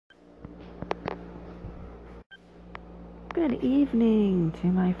Good evening to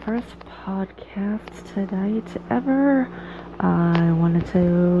my first podcast tonight ever. I wanted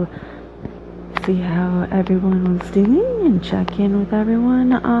to see how everyone was doing and check in with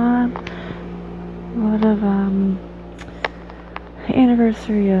everyone. A lot of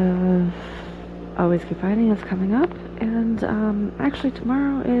anniversary of Always Keep Fighting is coming up, and actually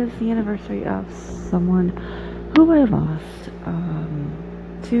tomorrow is the anniversary of someone who I lost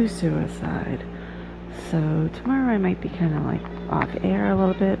to suicide. So tomorrow I might be kind of like off air a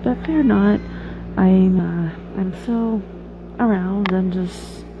little bit, but fear not. I'm still around. I'm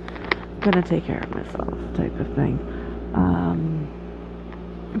just gonna take care of myself, type of thing.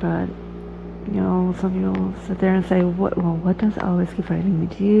 But you know, some people sit there and say, what does Always Keep Fighting mean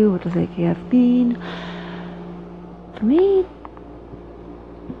to you? What does AKF mean? For me,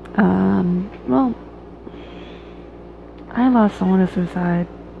 well, I lost someone to suicide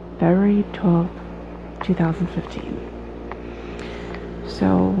February 12th, 2015.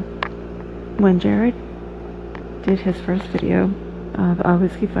 So when Jared did his first video of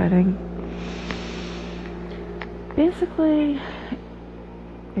Always Keep Fighting, basically,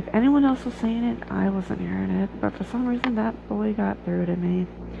 if anyone else was saying it, I wasn't hearing it, but for some reason that boy got through to me,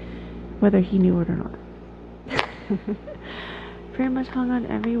 whether he knew it or not. Pretty much hung on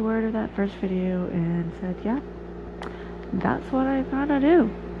every word of that first video and said, yeah, that's what I gotta do.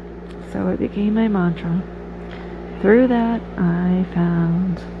 So it became my mantra. Through that, I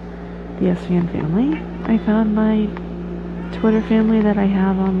found the SVN family. I found my Twitter family that I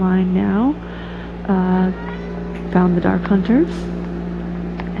have online now. Found the Dark Hunters.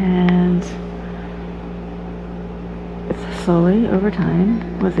 And slowly, over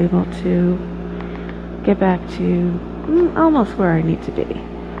time, was able to get back to almost where I need to be.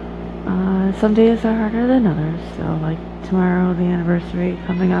 Some days are harder than others, so like tomorrow, the anniversary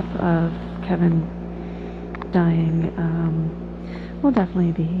coming up of Kevin dying will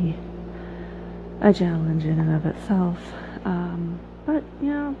definitely be a challenge in and of itself. But, you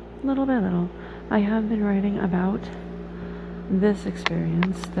know, little by little, I have been writing about this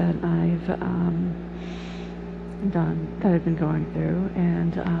experience that I've been going through,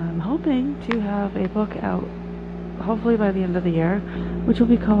 and I'm hoping to have a book out hopefully by the end of the year, which will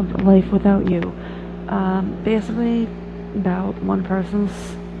be called Life Without You. Basically about one person's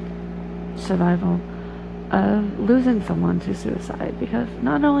survival of losing someone to suicide, because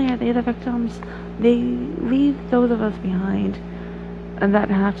not only are they the victims, they leave those of us behind and that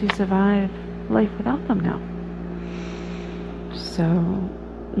have to survive life without them now. So,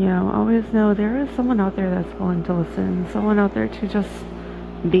 you know, always know there is someone out there that's willing to listen, someone out there to just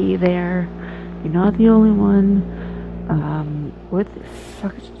be there. You're not the only one with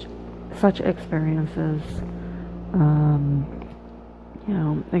such experiences. You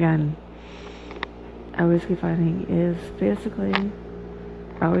know, again, Always Keep Fighting is basically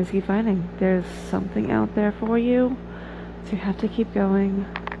always keep fighting. There's something out there for you, so you have to keep going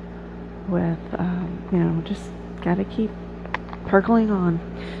with, you know, just gotta keep percolating on.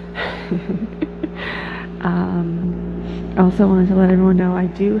 Also wanted to let everyone know I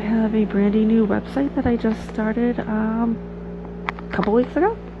do have a brandy new website that I just started a couple weeks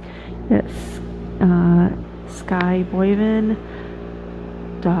ago. It's skyboyven.wix,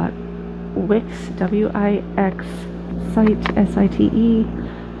 W-I-X, site, S-I-T-E,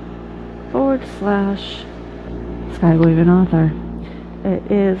 /Skyboyven author.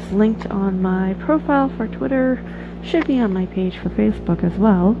 It is linked on my profile for Twitter, should be on my page for Facebook as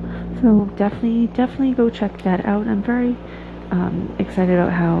well. So definitely go check that out. I'm very excited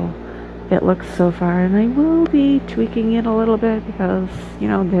about how it looks so far, and I will be tweaking it a little bit because, you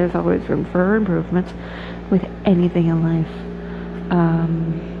know, there's always room for improvement with anything in life.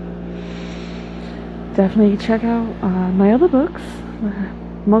 Definitely check out my other books,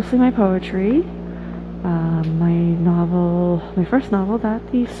 mostly my poetry. My first novel, that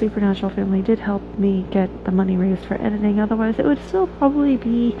the Supernatural family did help me get the money raised for editing, otherwise it would still probably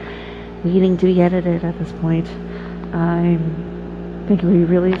be waiting to be edited at this point. I think we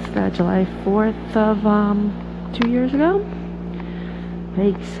released that July 4th of 2 years ago.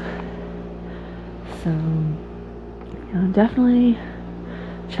 Thanks. So, you know, definitely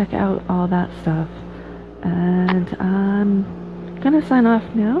check out all that stuff. And I'm gonna sign off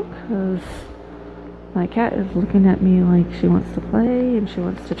now because my cat is looking at me like she wants to play and she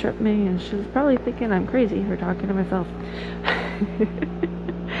wants to trip me, and she's probably thinking I'm crazy for talking to myself.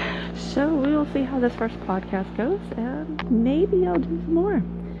 So we will see how this first podcast goes, and maybe I'll do some more.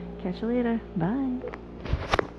 Catch you later. Bye.